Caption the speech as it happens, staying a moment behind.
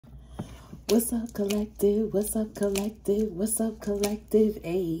What's up, collective? What's up, collective? What's up, collective?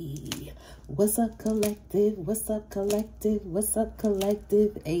 Ayy. What's up, collective? What's up, collective? What's up,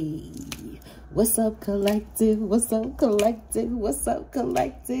 collective? Ayy. What's up, collective? What's up, collective? What's up,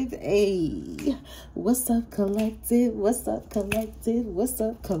 collective? Ayy. What's up, collective? What's up, collective? What's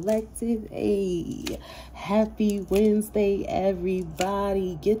up, collective? Ayy. Happy Wednesday,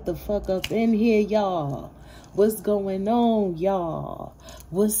 everybody. Get the fuck up in here, y'all. What's going on, y'all?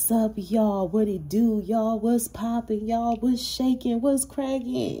 What's up, y'all? What it do, y'all? What's popping, y'all? What's shaking? What's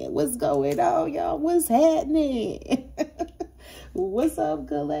cracking? What's going on, y'all? What's happening? What's up,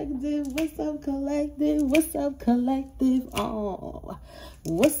 collective? What's up, collective? What's up, collective? Oh,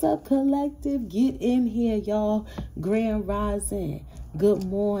 what's up, collective? Get in here, y'all. Grand Rising. Good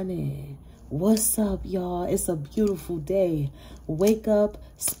morning. What's up, y'all? It's a beautiful day. Wake up,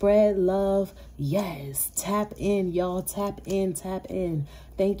 spread love. Yes, tap in, y'all. Tap in, tap in.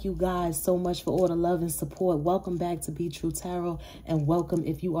 Thank you guys so much for all the love and support. Welcome back to Be True Tarot, and welcome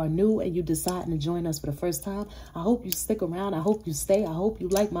if you are new and you deciding to join us for the first time. I hope you stick around. I hope you stay. I hope you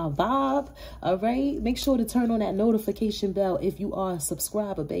like my vibe. All right, make sure to turn on that notification bell if you are a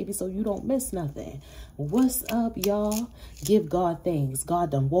subscriber, baby, so you don't miss nothing. What's up, y'all? Give God thanks.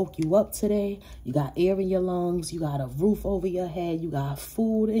 God done woke you up today. You got air in your lungs. You got a roof over your head. You got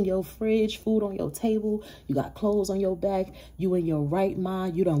food in your fridge, food on your table. You got clothes on your back. You in your right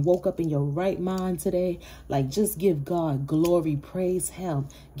mind. You done woke up in your right mind today. Like, just give God glory. Praise him.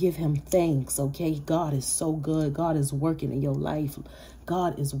 Give him thanks, okay? God is so good. God is working in your life.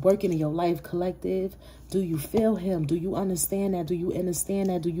 God is working in your life, collective. Do you feel him? Do you understand that? Do you understand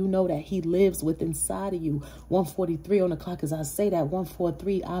that? Do you know that he lives within inside of you? 143 on the clock as I say that.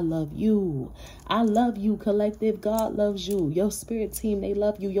 143, I love you. I love you, collective. God loves you. Your spirit team, they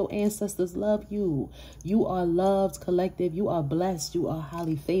love you. Your ancestors love you. You are loved, collective. You are blessed. You are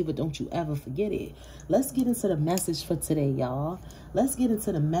highly favored. Don't you ever forget it. Let's get into the message for today, y'all. Let's get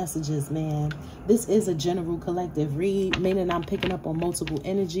into the messages, man. This is a general collective read, meaning I'm picking up on multiple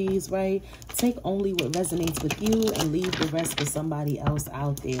energies, right? Take only what resonates with you and leave the rest for somebody else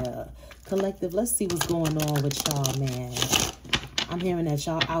out there. Collective, let's see what's going on with y'all, man. I'm hearing that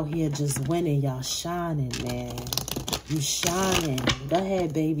y'all out here just winning. Y'all shining, man. You shining. Go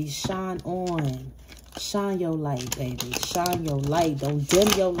ahead, baby. Shine on. Shine your light, baby. Shine your light. Don't dim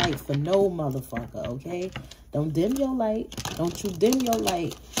your light for no motherfucker, okay? Don't dim your light. Don't you dim your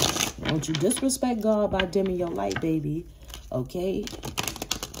light. Don't you disrespect God by dimming your light, baby. Okay?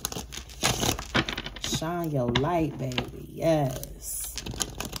 Shine your light, baby. Yes.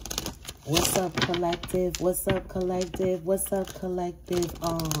 What's up, collective? What's up, collective? What's up, collective?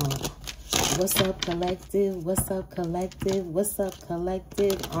 What's up, collective? What's up, collective? What's up,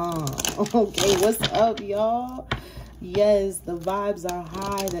 collective? Okay, what's up, y'all? Yes, the vibes are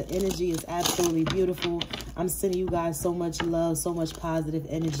high. The energy is absolutely beautiful. I'm sending you guys so much love, so much positive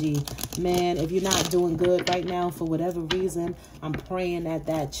energy. Man, if you're not doing good right now for whatever reason, I'm praying that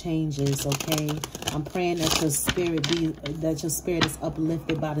that changes, okay? I'm praying that your spirit is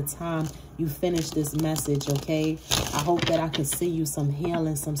uplifted by the time you finish this message, okay? I hope that I can see you some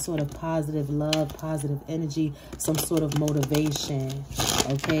healing, some sort of positive love, positive energy, some sort of motivation,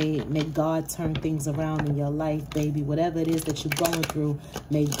 okay? May God turn things around in your life, baby. Whatever it is that you're going through,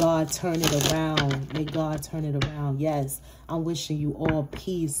 may God turn it around. May God turn it around. Yes, I'm wishing you all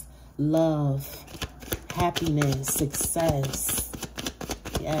peace, love, happiness, success.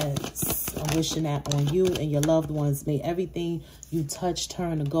 Yes, I'm wishing that on you and your loved ones. May everything you touch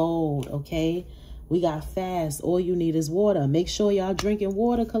turn to gold, okay? We got fast. All you need is water. Make sure y'all drinking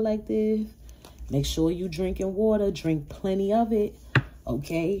water, collective. Make sure you drinking water. Drink plenty of it,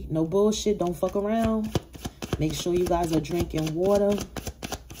 okay? No bullshit. Don't fuck around. Make sure you guys are drinking water,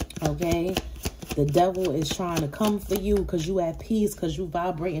 okay? The devil is trying to come for you because you at peace, because you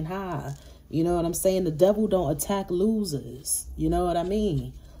vibrating high. You know what I'm saying? The devil don't attack losers. You know what I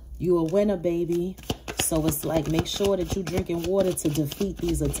mean? You a winner, baby. So it's like, make sure that you drinking water to defeat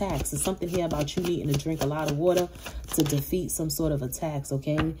these attacks. There's something here about you needing to drink a lot of water to defeat some sort of attacks,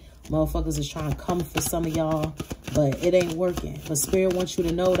 okay? Motherfuckers is trying to come for some of y'all, but it ain't working. But Spirit wants you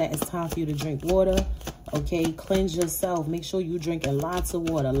to know that it's time for you to drink water, okay? Cleanse yourself. Make sure you drinking lots of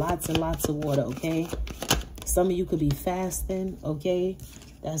water, lots and lots of water, okay? Some of you could be fasting, okay?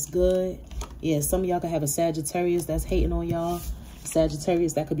 That's good. Yeah, some of y'all could have a Sagittarius that's hating on y'all.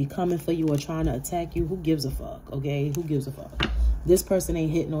 Sagittarius that could be coming for you or trying to attack you. Who gives a fuck, okay? Who gives a fuck? This person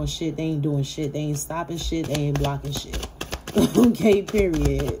ain't hitting on shit. They ain't doing shit. They ain't stopping shit. They ain't blocking shit. Okay,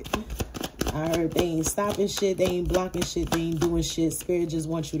 period. I heard they ain't stopping shit. They ain't blocking shit. They ain't doing shit. Spirit just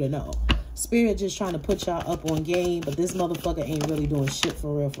wants you to know. Spirit just trying to put y'all up on game, but this motherfucker ain't really doing shit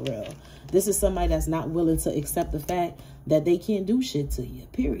for real, for real. This is somebody that's not willing to accept the fact that they can't do shit to you,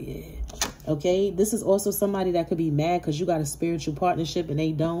 period. Okay, this is also somebody that could be mad because you got a spiritual partnership and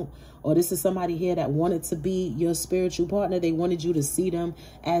they don't. Or this is somebody here that wanted to be your spiritual partner. They wanted you to see them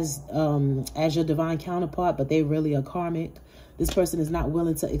as your divine counterpart, but they really are karmic. This person is not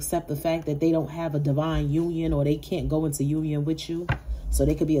willing to accept the fact that they don't have a divine union, or they can't go into union with you. So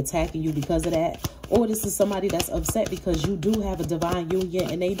they could be attacking you because of that. Or this is somebody that's upset because you do have a divine union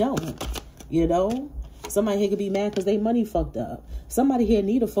and they don't. You know? Somebody here could be mad because their money fucked up. Somebody here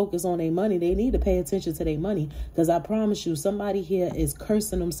need to focus on their money. They need to pay attention to their money. Because I promise you, somebody here is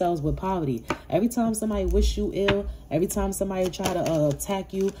cursing themselves with poverty. Every time somebody wish you ill, every time somebody try to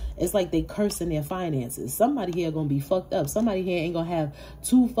attack you, it's like they cursing their finances. Somebody here gonna be fucked up. Somebody here ain't gonna have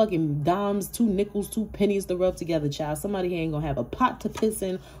 2 fucking dimes, 2 nickels, 2 pennies to rub together, child. Somebody here ain't gonna have a pot to piss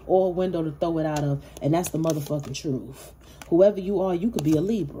in or a window to throw it out of. And that's the motherfucking truth. Whoever you are, you could be a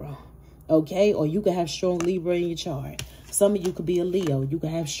Libra. Okay, or you could have strong Libra in your chart. Some of you could be a Leo. You could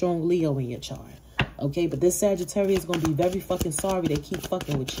have strong Leo in your chart. Okay, but this Sagittarius is going to be very fucking sorry they keep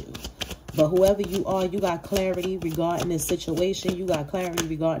fucking with you. But whoever you are, you got clarity regarding this situation. You got clarity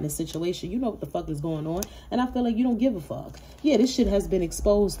regarding this situation. You know what the fuck is going on. And I feel like you don't give a fuck. Yeah, this shit has been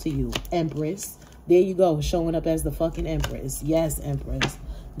exposed to you, Empress. There you go, showing up as the fucking Empress. Yes, Empress.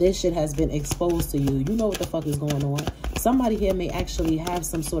 This shit has been exposed to you. You know what the fuck is going on. Somebody here may actually have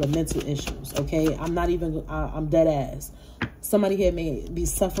some sort of mental issues, okay? I'm not even, I'm dead ass. Somebody here may be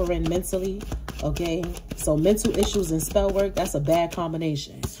suffering mentally, okay? So mental issues and spell work, that's a bad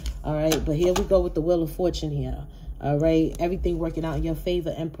combination, all right? But here we go with the Wheel of Fortune here, all right? Everything working out in your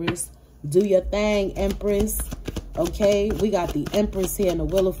favor, Empress. Do your thing, Empress. Okay, we got the Empress here and the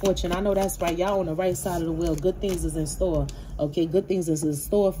Wheel of Fortune. I know that's right. Y'all on the right side of the wheel. Good things is in store. Okay, good things is in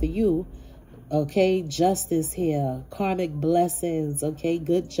store for you. Okay, justice here. Karmic blessings. Okay,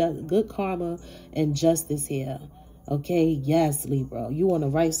 good karma and justice here. Okay, yes, Libra. You on the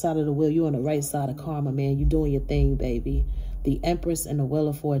right side of the wheel. You on the right side of karma, man. You doing your thing, baby. The Empress and the Wheel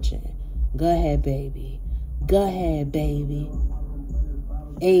of Fortune. Go ahead, baby. Go ahead, baby.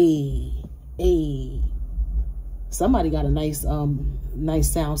 Hey, hey. Somebody got a nice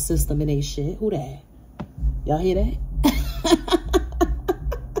nice sound system in their shit. Who that? Y'all hear that?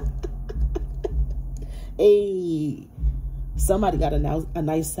 Hey, somebody got a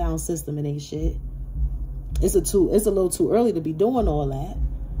nice sound system in their shit. It's a little too early to be doing all that,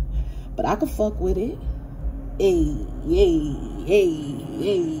 but I could fuck with it. Hey, hey, hey,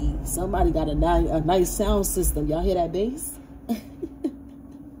 hey. Somebody got a nice sound system. Y'all hear that bass?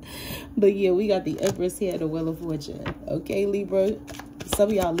 But yeah, we got the Empress here, the Wheel of Fortune. Okay, Libra. Some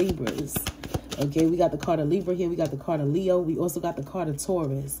of y'all Libras. Okay, we got the card of Libra here. We got the card of Leo. We also got the card of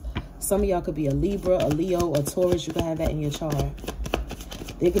Taurus. Some of y'all could be a Libra, a Leo, a Taurus. You can have that in your chart.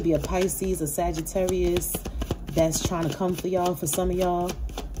 There could be a Pisces, a Sagittarius that's trying to come for y'all. For some of y'all,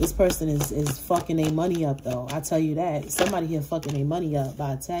 this person is fucking their money up, though. I tell you that. Somebody here fucking their money up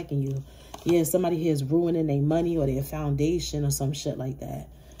by attacking you. Yeah, somebody here is ruining their money or their foundation or some shit like that.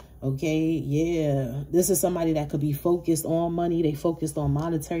 Okay, yeah. This is somebody that could be focused on money. They focused on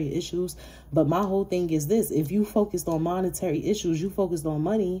monetary issues. But my whole thing is this. If you focused on monetary issues, you focused on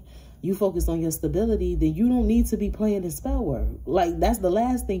money, you focused on your stability, then you don't need to be playing the spell work. Like, that's the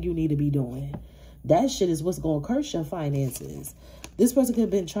last thing you need to be doing. That shit is what's going to curse your finances. This person could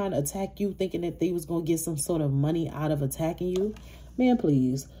have been trying to attack you thinking that they was going to get some sort of money out of attacking you. Man,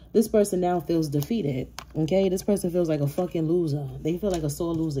 please. This person now feels defeated, okay? This person feels like a fucking loser. They feel like a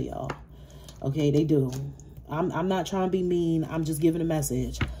sore loser, y'all. Okay, they do. I'm not trying to be mean. I'm just giving a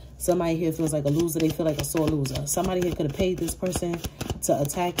message. Somebody here feels like a loser. They feel like a sore loser. Somebody here could have paid this person to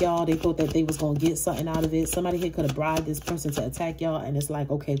attack y'all. They thought that they was going to get something out of it. Somebody here could have bribed this person to attack y'all. And it's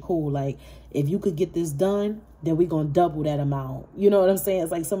like, okay, cool. Like, if you could get this done, then we're going to double that amount. You know what I'm saying?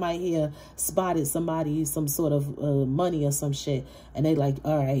 It's like somebody here spotted somebody, some sort of money or some shit. And they like,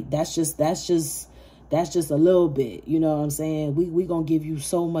 all right, that's just a little bit. You know what I'm saying? We going to give you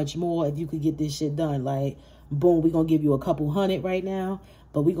so much more if you could get this shit done. Like, boom, we're going to give you a couple hundred right now.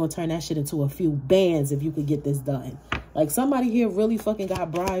 But we're going to turn that shit into a few bands if you could get this done. Like, somebody here really fucking got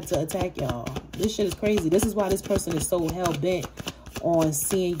bribed to attack y'all. This shit is crazy. This is why this person is so hell-bent on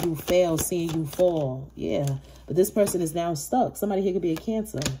seeing you fail, seeing you fall. Yeah. But this person is now stuck. Somebody here could be a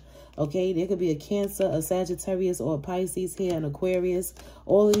Cancer. Okay? There could be a Cancer, a Sagittarius, or a Pisces here, an Aquarius,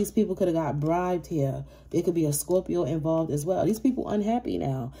 All of these people could have got bribed here. There could be a Scorpio involved as well. These people unhappy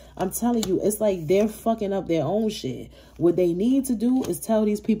now. I'm telling you, it's like they're fucking up their own shit. What they need to do is tell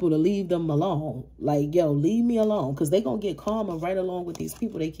these people to leave them alone. Like, yo, leave me alone. Because they're going to get karma right along with these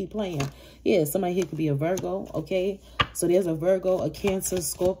people they keep playing. Yeah, somebody here could be a Virgo, okay? So there's a Virgo, a Cancer,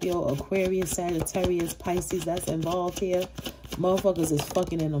 Scorpio, Aquarius, Sagittarius, Pisces that's involved here. Motherfuckers is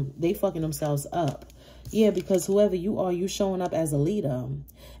fucking in them. They fucking themselves up. Yeah, because whoever you are, you showing up as a leader.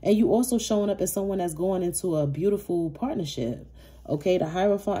 And you also showing up as someone that's going into a beautiful partnership. Okay, the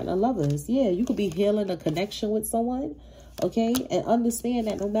Hierophant and the Lovers. Yeah, you could be healing a connection with someone. Okay, and understand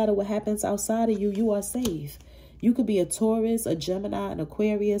that no matter what happens outside of you, you are safe. You could be a Taurus, a Gemini, an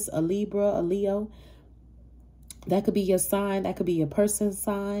Aquarius, a Libra, a Leo. That could be your sign. That could be your person's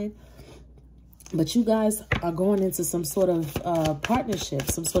sign. But you guys are going into some sort of partnership,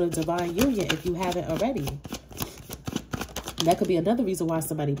 some sort of divine union if you haven't already. That could be another reason why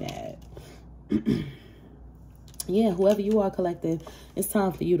somebody mad. Yeah, whoever you are, collective, it's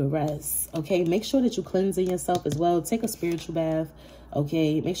time for you to rest. Okay, make sure that you cleansing yourself as well. Take a spiritual bath.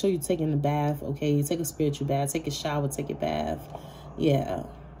 Okay, make sure you're taking a bath. Okay, you take a spiritual bath, take a shower, take a bath. Yeah.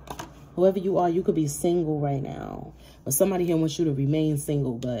 Whoever you are, you could be single right now. But somebody here wants you to remain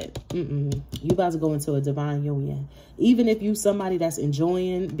single. But you about to go into a divine union. Even if you somebody that's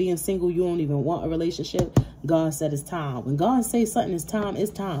enjoying being single, you don't even want a relationship, God said it's time. When God says something is time,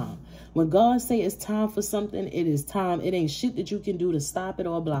 it's time. When God say it's time for something, it is time. It ain't shit that you can do to stop it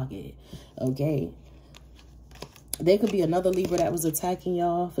or block it. Okay? There could be another Libra that was attacking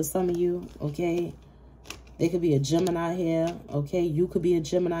y'all for some of you. Okay? There could be a Gemini here, okay? You could be a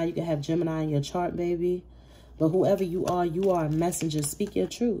Gemini. You could have Gemini in your chart, baby. But whoever you are a messenger. Speak your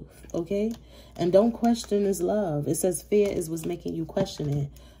truth, okay? And don't question this love. It says fear is what's making you question it.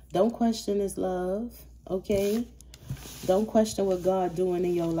 Don't question this love, okay? Don't question what God doing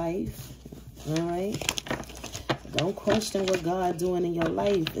in your life, all right? Don't question what God doing in your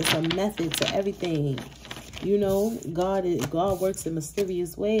life. It's a method to everything. You know, God works in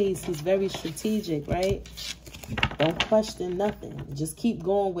mysterious ways. He's very strategic, right? Don't question nothing. Just keep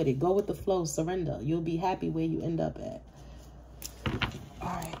going with it. Go with the flow. Surrender. You'll be happy where you end up at. All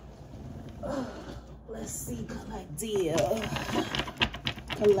right. Let's see,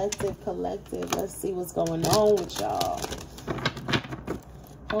 collective. Let's see what's going on with y'all.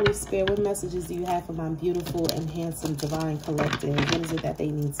 Holy Spirit, what messages do you have for my beautiful and handsome divine collective? What is it that they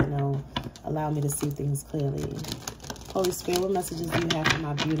need to know? Allow me to see things clearly. Holy Spirit, what messages do you have for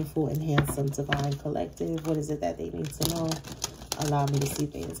my beautiful and handsome divine collective? What is it that they need to know? Allow me to see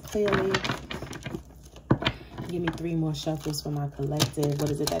things clearly. Give me 3 more shuffles for my collective.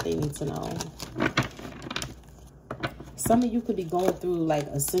 What is it that they need to know? Some of you could be going through like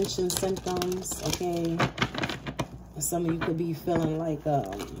ascension symptoms, okay? Some of you could be feeling like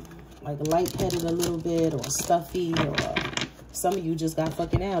lightheaded a little bit or stuffy, or some of you just got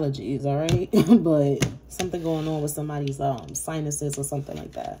fucking allergies, all right? But something going on with somebody's sinuses or something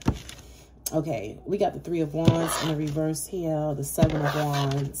like that. Okay, we got the 3 of Wands in the reverse here, the 7 of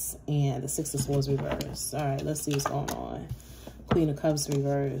Wands, and the 6 of Swords reverse. All right, let's see what's going on. Queen of Cups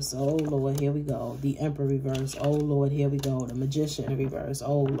reverse. Oh, Lord, here we go. The Emperor reverse. Oh, Lord, here we go. The Magician in reverse.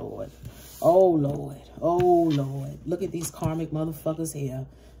 Oh, Lord. Oh, Lord. Oh, Lord. Look at these karmic motherfuckers here.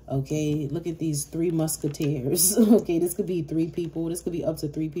 Okay, look at these 3 musketeers. Okay, this could be 3 people. This could be up to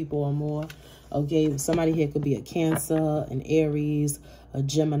 3 people or more. Okay, somebody here could be a Cancer, an Aries, a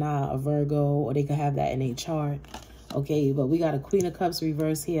Gemini, a Virgo, or they could have that in their chart. Okay, but we got a Queen of Cups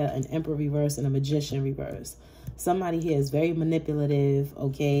reverse here, an Emperor reverse, and a Magician reverse. Somebody here is very manipulative,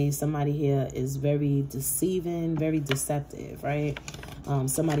 okay? Somebody here is very deceiving, very deceptive, right?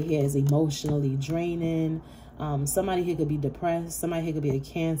 Somebody here is emotionally draining. Somebody here could be depressed. Somebody here could be a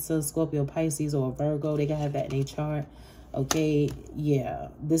Cancer, Scorpio, Pisces, or a Virgo. They can have that in their chart. Okay, yeah.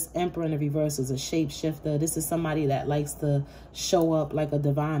 This Emperor in the reverse is a shapeshifter. This is somebody that likes to show up like a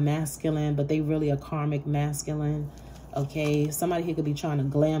divine masculine, but they really a karmic masculine. Okay, somebody here could be trying to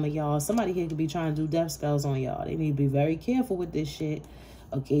glamour y'all. Somebody here could be trying to do death spells on y'all. They need to be very careful with this shit.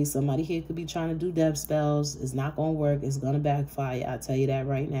 Okay, somebody here could be trying to do death spells. It's not going to work. It's going to backfire. I'll tell you that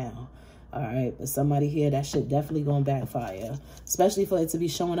right now. All right, but somebody here, that shit definitely going to backfire. Especially for it to be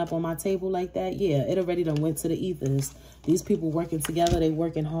showing up on my table like that. Yeah, it already done went to the ethers. These people working together, they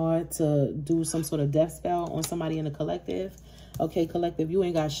working hard to do some sort of death spell on somebody in the collective. Okay, collective, you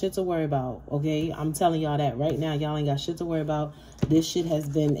ain't got shit to worry about, okay? I'm telling y'all that right now. Y'all ain't got shit to worry about. This shit has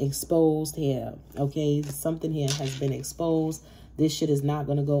been exposed here, okay? Something here has been exposed. This shit is not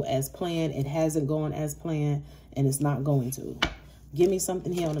going to go as planned. It hasn't gone as planned, and it's not going to. Give me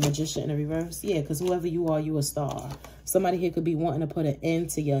something here on the Magician in the reverse. Yeah, because whoever you are, you a star. Somebody here could be wanting to put an end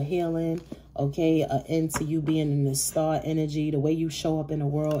to your healing, okay? An end to you being in this star energy. The way you show up in the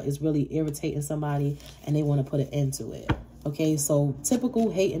world is really irritating somebody, and they want to put an end to it, okay? So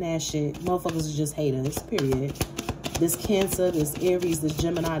typical hating ass shit. Motherfuckers are just haters, period. This Cancer, this Aries, this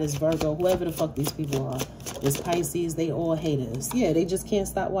Gemini, this Virgo, whoever the fuck these people are, this Pisces, they all haters. Yeah, they just can't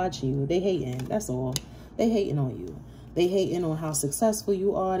stop watching you. They hating, that's all. They hating on you. They hating on how successful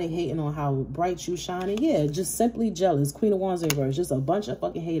you are. They hating on how bright you shining. Yeah, just simply jealous. Queen of Wands reverse. Just a bunch of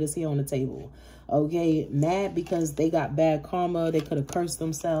fucking haters here on the table. Okay, mad because they got bad karma. They could have cursed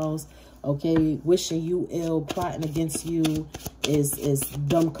themselves. Okay, wishing you ill, plotting against you is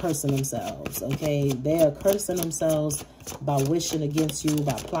them cursing themselves. Okay, they are cursing themselves by wishing against you,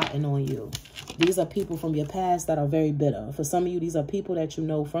 by plotting on you. These are people from your past that are very bitter. For some of you, these are people that you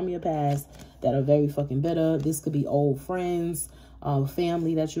know from your past that are very fucking bitter. This could be old friends,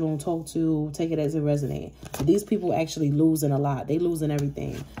 family that you don't talk to. Take it as it resonates. These people actually losing a lot. They losing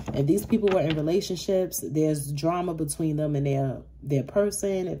everything. If these people were in relationships, there's drama between them and their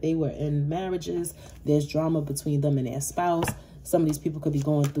person. If they were in marriages, there's drama between them and their spouse. Some of these people could be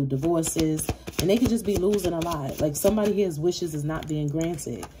going through divorces, and they could just be losing a lot. Like somebody here's wishes is not being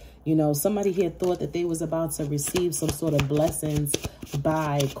granted. You know, somebody here thought that they was about to receive some sort of blessings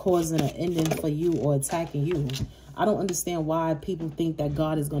by causing an ending for you or attacking you. I don't understand why people think that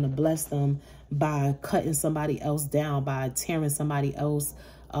God is going to bless them by cutting somebody else down, by tearing somebody else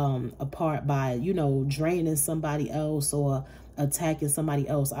apart, by, you know, draining somebody else or attacking somebody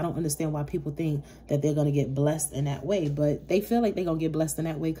else. I don't understand why people think that they're going to get blessed in that way, but they feel like they're going to get blessed in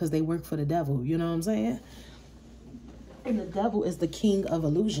that way because they work for the devil. You know what I'm saying? And the devil is the king of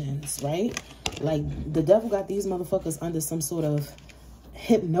illusions, right? Like, the devil got these motherfuckers under some sort of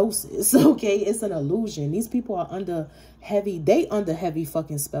hypnosis, okay? It's an illusion. These people are under heavy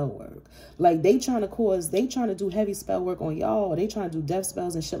fucking spell work. Like, they trying to do heavy spell work on y'all, or they trying to do death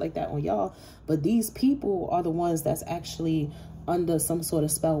spells and shit like that on y'all. But these people are the ones that's actually under some sort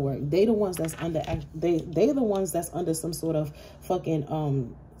of spell work. They the ones that's under, they the ones that's under some sort of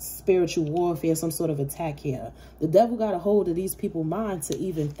fucking, spiritual warfare, some sort of attack here. The devil got a hold of these people's mind to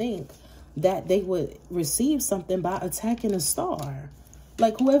even think that they would receive something by attacking a star.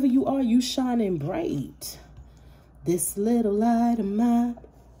 Like, whoever you are, you shining bright. This little light of mine,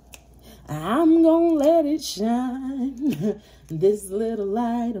 I'm gonna let it shine. This little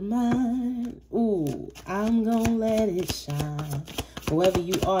light of mine, ooh, I'm gonna let it shine. Whoever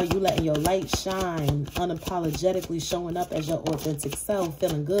you are, you letting your light shine, unapologetically showing up as your authentic self,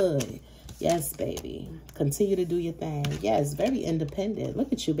 feeling good. Yes, baby. Continue to do your thing. Yes, very independent.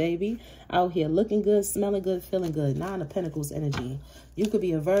 Look at you, baby. Out here looking good, smelling good, feeling good. Nine of Pentacles energy. You could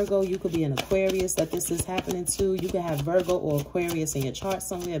be a Virgo. You could be an Aquarius that this is happening to. You could have Virgo or Aquarius in your chart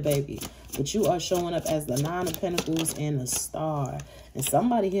somewhere, baby. But you are showing up as the Nine of Pentacles and a star. And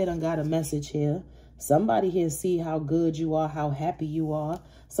somebody here done got a message here. Somebody here see how good you are, how happy you are.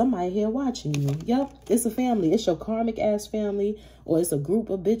 Somebody here watching you. Yep, it's a family. It's your karmic ass family, or it's a group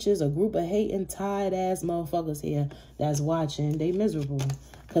of bitches, a group of hating, tired ass motherfuckers here that's watching. They miserable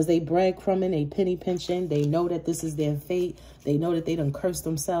because they breadcrumbing, they penny pinching. They know that this is their fate. They know that they done cursed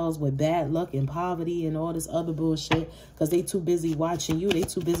themselves with bad luck and poverty and all this other bullshit because they too busy watching you. They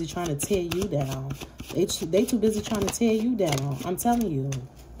too busy trying to tear you down. They too busy trying to tear you down. I'm telling you,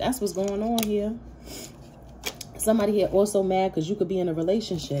 that's what's going on here. Somebody here also mad because you could be in a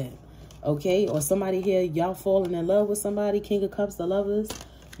relationship, okay? Or somebody here, y'all falling in love with somebody, King of Cups, the lovers.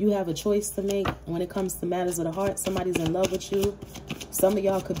 You have a choice to make when it comes to matters of the heart. Somebody's in love with you. Some of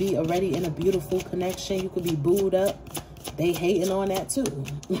y'all could be already in a beautiful connection. You could be booed up. They hating on that too.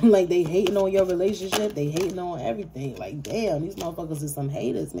 Like, they hating on your relationship. They hating on everything. Like, damn, these motherfuckers is some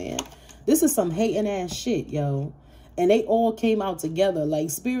haters, man. This is some hating ass shit, yo. And they all came out together. Like,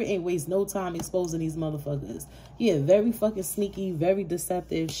 Spirit ain't waste no time exposing these motherfuckers. Yeah, very fucking sneaky, very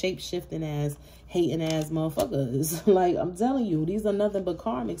deceptive, shape-shifting ass, hating ass motherfuckers. Like, I'm telling you, these are nothing but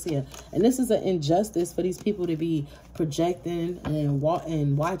karmics here. And this is an injustice for these people to be projecting and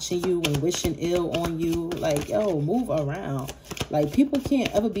watching you and wishing ill on you. Like, yo, move around. Like, people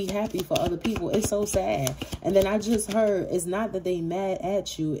can't ever be happy for other people. It's so sad. And then I just heard, it's not that they mad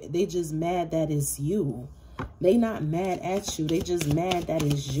at you. They just mad that it's you. They not mad at you. They just mad that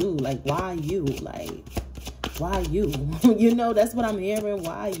it's you. Like, why you? Like, why you? You know, that's what I'm hearing.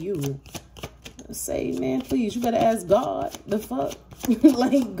 Why you? Say, man, please, you better ask God. The fuck?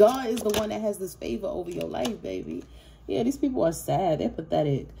 Like, God is the one that has this favor over your life, baby. Yeah, these people are sad. They're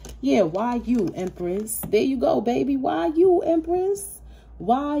pathetic. Yeah, why you, Empress? There you go, baby. Why you, Empress?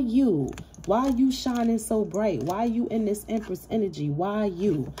 Why you? Why are you shining so bright? Why are you in this Empress energy? Why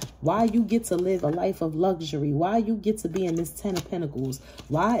you? Why you get to live a life of luxury? Why you get to be in this 10 of Pentacles?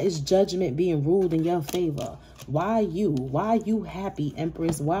 Why is judgment being ruled in your favor? Why you? Why you happy,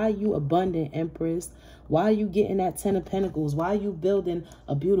 Empress? Why you abundant, Empress? Why are you getting that 10 of Pentacles? Why are you building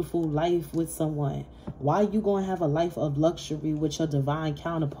a beautiful life with someone? Why you going to have a life of luxury with your divine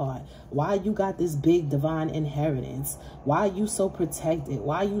counterpart? Why you got this big divine inheritance? Why are you so protected?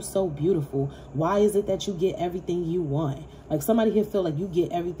 Why are you so beautiful? Why is it that you get everything you want? Like somebody here feel like you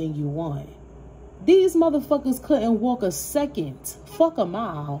get everything you want. These motherfuckers couldn't walk a second. Fuck a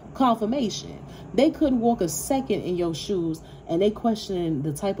mile. Confirmation. They couldn't walk a second in your shoes, and they questioning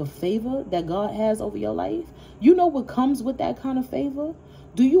the type of favor that God has over your life. You know what comes with that kind of favor?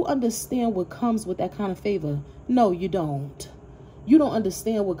 Do you understand what comes with that kind of favor? No, you don't. You don't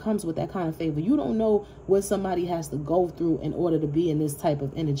understand what comes with that kind of favor. You don't know what somebody has to go through in order to be in this type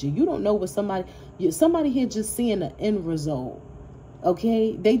of energy. You don't know what somebody here just seeing the end result.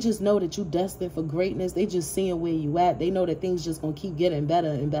 Okay, they just know that you destined for greatness. They just seeing where you at. They know that things just gonna keep getting better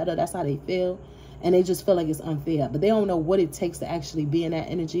and better. That's how they feel. And they just feel like it's unfair. But they don't know what it takes to actually be in that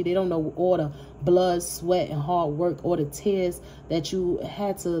energy. They don't know all the blood, sweat, and hard work, all the tears that you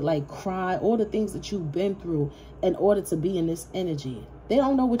had to like cry, all the things that you've been through in order to be in this energy. They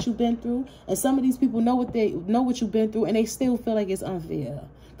don't know what you've been through. And some of these people know what you've been through, and they still feel like it's unfair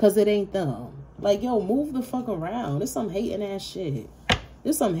because it ain't them. Like, yo, move the fuck around. There's some hating ass shit.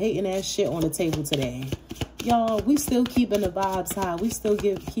 There's some hating ass shit on the table today. Y'all, we still keeping the vibes high. We still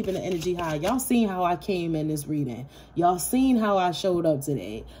keeping the energy high. Y'all seen how I came in this reading. Y'all seen how I showed up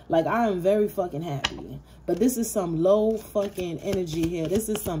today. Like, I am very fucking happy. But this is some low fucking energy here. This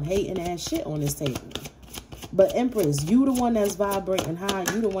is some hating ass shit on this table. But Empress, you the one that's vibrating high.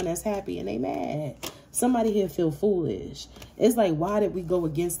 You the one that's happy, and they mad. Somebody here feel foolish. It's like, why did we go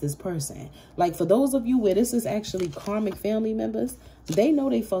against this person? Like, for those of you where this is actually karmic family members, they know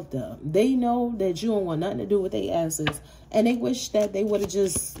they fucked up. They know that you don't want nothing to do with their asses. And they wish that they would have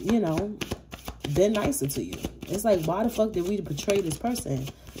just, you know, been nicer to you. It's like, why the fuck did we betray this person?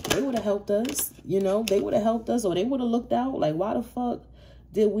 They would have helped us, you know. They would have helped us, or they would have looked out. Like, why the fuck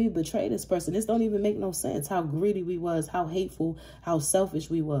did we betray this person? This don't even make no sense. How greedy we was, how hateful, how selfish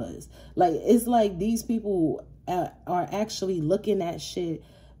we was. Like, it's like these people are actually looking at shit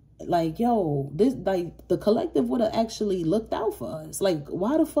like, yo, this, like, the collective would have actually looked out for us. Like,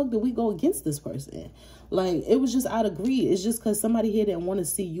 why the fuck did we go against this person? Like, it was just out of greed. It's just because somebody here didn't want to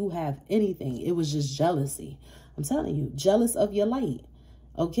see you have anything. It was just jealousy. I'm telling you, jealous of your light.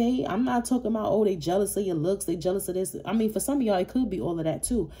 Okay, I'm not talking about, oh, they jealous of your looks, they jealous of this. I mean, for some of y'all, it could be all of that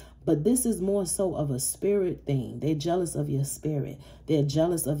too. But this is more so of a spirit thing. They're jealous of your spirit. They're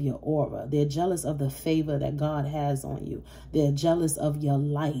jealous of your aura. They're jealous of the favor that God has on you. They're jealous of your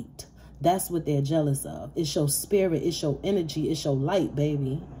light. That's what they're jealous of. It's your spirit. It's your energy. It's your light,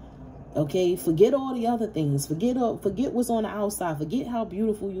 baby. Okay, forget all the other things. Forget what's on the outside. Forget how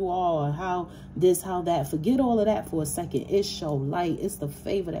beautiful you are, or how this, how that. Forget all of that for a second. It's your light. It's the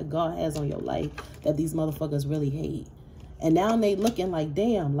favor that God has on your life that these motherfuckers really hate. And now they looking like,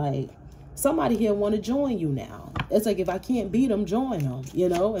 damn, like, somebody here want to join you now. It's like, if I can't beat them, join them. You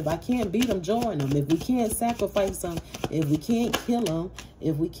know, if I can't beat them, join them. If we can't sacrifice them, if we can't kill them,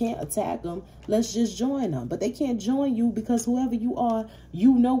 if we can't attack them, let's just join them. But they can't join you because whoever you are,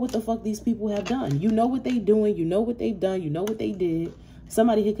 you know what the fuck these people have done. You know what they doing. You know what they've done. You know what they did.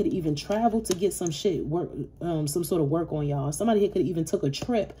 Somebody here could even travel to get some shit, work, some sort of work on y'all. Somebody here could even took a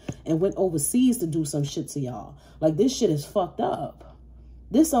trip and went overseas to do some shit to y'all. Like, this shit is fucked up.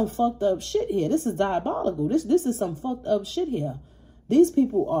 This some fucked up shit here. This is diabolical. This is some fucked up shit here. These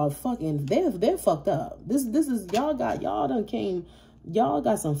people are fucking, they're fucked up. This is, y'all got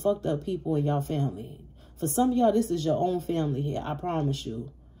some fucked up people in y'all family. For some of y'all, this is your own family here. I promise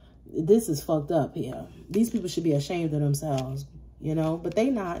you. This is fucked up here. These people should be ashamed of themselves, you know, but they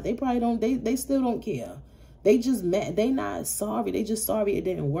not. They probably don't, they still don't care. They just mad. They not sorry. They just sorry it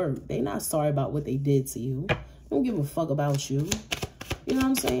didn't work. They not sorry about what they did to you. They don't give a fuck about you. You know what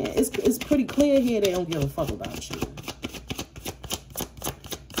I'm saying? It's pretty clear here they don't give a fuck about you.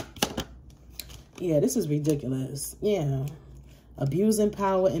 Yeah, this is ridiculous. Yeah. Abusing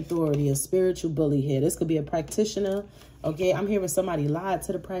power and authority, a spiritual bully here. This could be a practitioner. Okay, I'm hearing somebody lied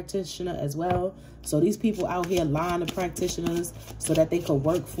to the practitioner as well. So these people out here lying to practitioners so that they could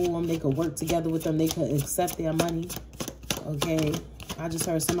work for them. They could work together with them. They could accept their money. Okay, I just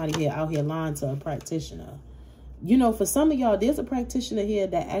heard somebody here out here lying to a practitioner. You know, for some of y'all, there's a practitioner here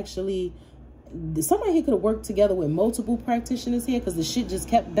that actually, somebody here could have worked together with multiple practitioners here because the shit just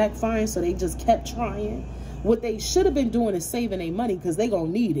kept backfiring. So they just kept trying. What they should have been doing is saving their money, because they gonna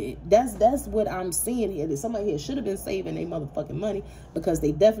need it. That's what I'm seeing here. That somebody here should have been saving their motherfucking money, because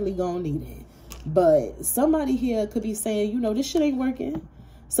they definitely gonna need it. But somebody here could be saying, you know, this shit ain't working.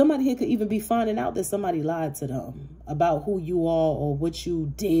 Somebody here could even be finding out that somebody lied to them about who you are, or what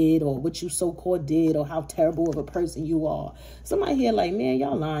you did, or what you so-called did, or how terrible of a person you are. Somebody here like, man,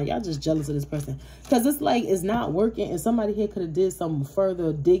 y'all lying. Y'all just jealous of this person. Because it's like it's not working. And somebody here could have did some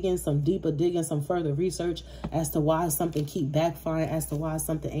further digging, some deeper digging, some further research as to why something keep backfiring, as to why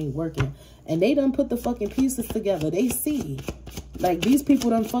something ain't working. And they done put the fucking pieces together. They see. Like, these people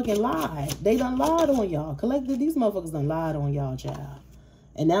done fucking lied. They done lied on y'all. Collective, these motherfuckers done lied on y'all, child.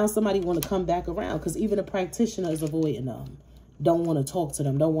 And now somebody want to come back around, because even a practitioner is avoiding them. Don't want to talk to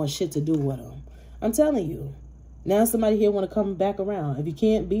them. Don't want shit to do with them. I'm telling you. Now somebody here want to come back around. If you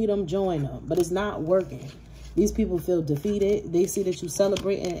can't beat them, join them. But it's not working. These people feel defeated. They see that you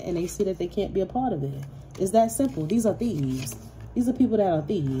celebrating, and they see that they can't be a part of it. It's that simple. These are thieves. These are people that are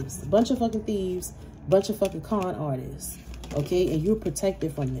thieves. Bunch of fucking thieves. Bunch of fucking con artists. Okay? And you're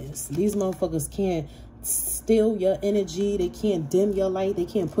protected from this. These motherfuckers can't steal your energy. They can't dim your light. They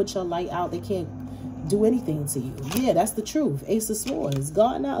can't put your light out. They can't do anything to you. Yeah, that's the truth. Ace of Swords.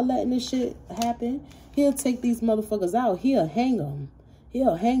 God not letting this shit happen. He'll take these motherfuckers out. He'll hang them.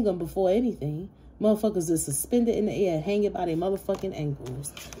 He'll hang them before anything. Motherfuckers is suspended in the air, hanging by their motherfucking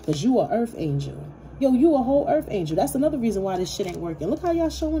ankles. Because you are Earth Angel. Yo, you a whole Earth Angel. That's another reason why this shit ain't working. Look how y'all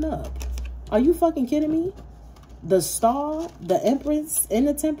showing up. Are you fucking kidding me? The Star, the Empress, and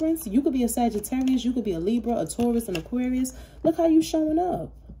the Temperance. You could be a Sagittarius. You could be a Libra, a Taurus, an Aquarius. Look how you showing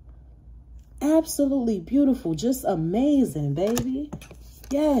up. Absolutely beautiful. Just amazing, baby.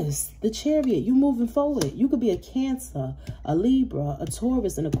 Yes, the Chariot. You moving forward. You could be a Cancer, a Libra, a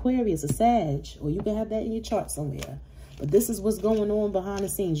Taurus, an Aquarius, a Sag. Or you can have that in your chart somewhere. But this is what's going on behind the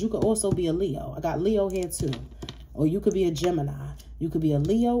scenes. You could also be a Leo. I got Leo here too. Or you could be a Gemini. You could be a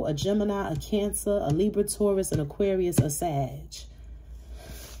Leo, a Gemini, a Cancer, a Libra, Taurus, an Aquarius, a Sag.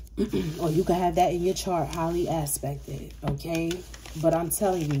 Or you could have that in your chart, highly aspected, okay? But I'm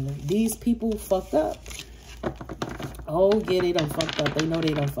telling you, these people fucked up. Oh, yeah, they done fucked up. They know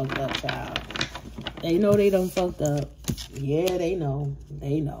they done fucked up, child. They know they done fucked up. Yeah, they know.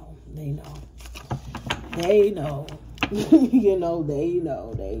 They know. They know. They know. You know, they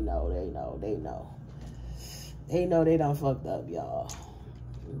know. They know. They know. They know. They know they done fucked up, y'all.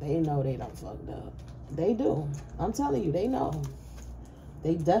 They know they done fucked up. They do. I'm telling you, they know.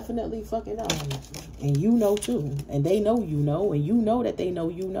 They definitely fucking know. And you know, too. And they know you know. And you know that they know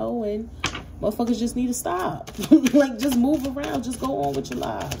you know. And motherfuckers just need to stop. Like, just move around. Just go on with your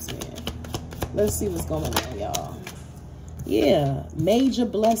lives, man. Let's see what's going on, y'all. Yeah. Major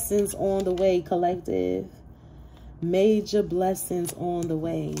blessings on the way, collective. Major blessings on the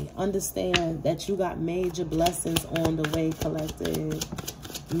way. Understand that you got major blessings on the way, collective.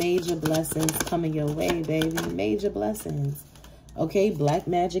 Major blessings coming your way, baby. Major blessings. Okay, black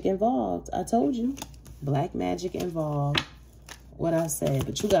magic involved. I told you. Black magic involved. What I said.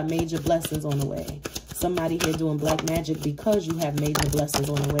 But you got major blessings on the way. Somebody here doing black magic because you have major blessings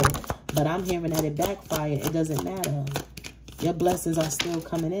on the way. But I'm hearing that it backfired. It doesn't matter. Your blessings are still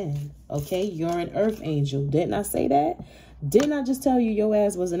coming in, okay? You're an Earth Angel. Didn't I say that? Didn't I just tell you your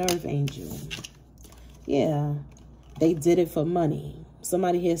ass was an Earth Angel? Yeah, they did it for money.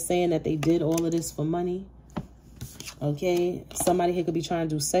 Somebody here saying that they did all of this for money, okay? Somebody here could be trying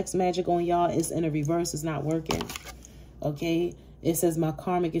to do sex magic on y'all. It's in a reverse. It's not working, okay? It says, my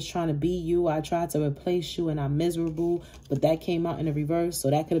karmic is trying to be you. I tried to replace you and I'm miserable. But that came out in the reverse. So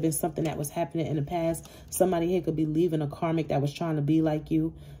that could have been something that was happening in the past. Somebody here could be leaving a karmic that was trying to be like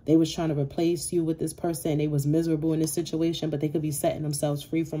you. They was trying to replace you with this person. They was miserable in this situation. But they could be setting themselves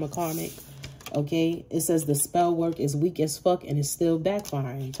free from a karmic. Okay. It says the spell work is weak as fuck and it's still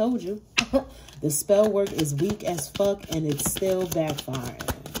backfiring. Told you. The spell work is weak as fuck and it's still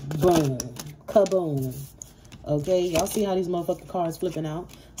backfiring. Boom. Kaboom. Okay, y'all see how these motherfucking cards flipping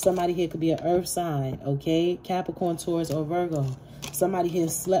out? Somebody here could be an earth sign, okay? Capricorn, Taurus, or Virgo. Somebody here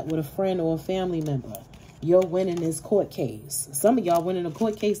slept with a friend or a family member. You're winning this court case. Some of y'all winning a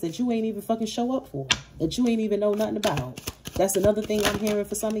court case that you ain't even fucking show up for. That you ain't even know nothing about. That's another thing I'm hearing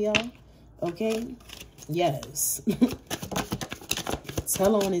for some of y'all. Okay? Yes.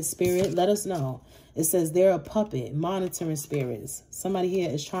 Tell on it, spirit. Let us know. It says they're a puppet, monitoring spirits. Somebody here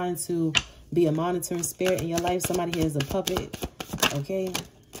is trying to be a monitoring spirit in your life. Somebody here is a puppet. Okay?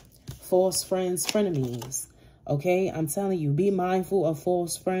 False friends, frenemies. Okay, I'm telling you, be mindful of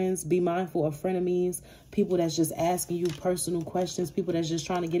false friends. Be mindful of frenemies. People that's just asking you personal questions. People that's just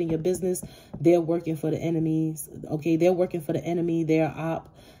trying to get in your business. They're working for the enemies. Okay, they're working for the enemy. They're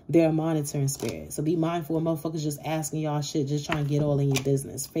op. They're a monitoring spirit. So be mindful of motherfuckers just asking y'all shit, just trying to get all in your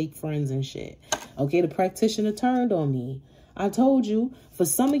business. Fake friends and shit. Okay, the practitioner turned on me. I told you, for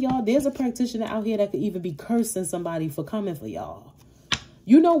some of y'all, there's a practitioner out here that could even be cursing somebody for coming for y'all.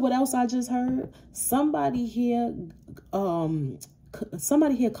 You know what else I just heard? Somebody here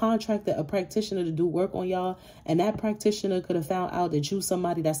contracted a practitioner to do work on y'all, and that practitioner could have found out that you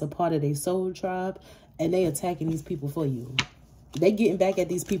somebody that's a part of their soul tribe, and they attacking these people for you. They getting back at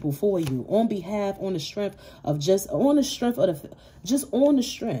these people for you on behalf, on the strength that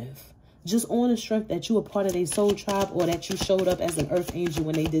you a part of their soul tribe, or that you showed up as an earth angel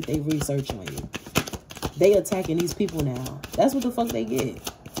when they did their research on you. They attacking these people now. That's what the fuck they get.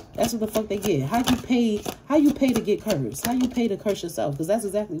 That's what the fuck they get. How you pay to get cursed? How you pay to curse yourself? Because that's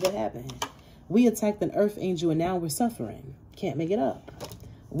exactly what happened. We attacked an earth angel and now we're suffering. Can't make it up.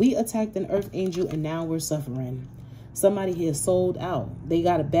 We attacked an earth angel and now we're suffering. Somebody here sold out. They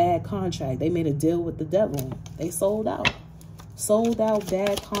got a bad contract. They made a deal with the devil. They sold out. Sold out,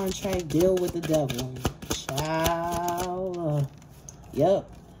 bad contract, deal with the devil. Child. Yep.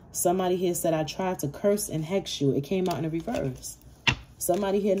 Somebody here said, I tried to curse and hex you. It came out in the reverse.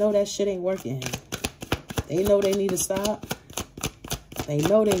 Somebody here know that shit ain't working. They know they need to stop. They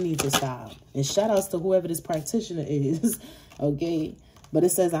know they need to stop. And shout outs to whoever this practitioner is. Okay. But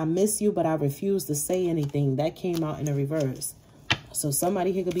it says, I miss you, but I refuse to say anything. That came out in the reverse. So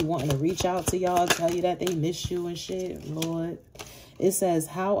somebody here could be wanting to reach out to y'all, tell you that they miss you and shit. Lord. It says,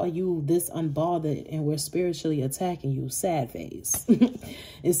 how are you this unbothered and we're spiritually attacking you? Sad face.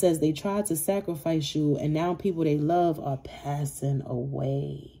 It says they tried to sacrifice you and now people they love are passing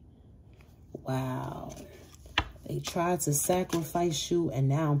away. Wow. They tried to sacrifice you and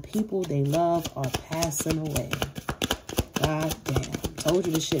now people they love are passing away. God damn. Told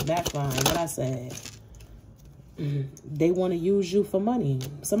you this shit backfiring. What I said. They want to use you for money.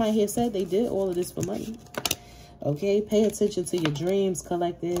 Somebody here said they did all of this for money. Okay, pay attention to your dreams,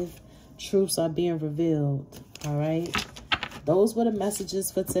 collective. Truths are being revealed. All right. Those were the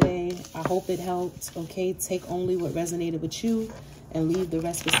messages for today. I hope it helped. Okay, take only what resonated with you and leave the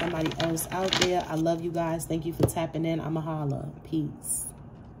rest for somebody else out there. I love you guys. Thank you for tapping in. I'm a holla. Peace.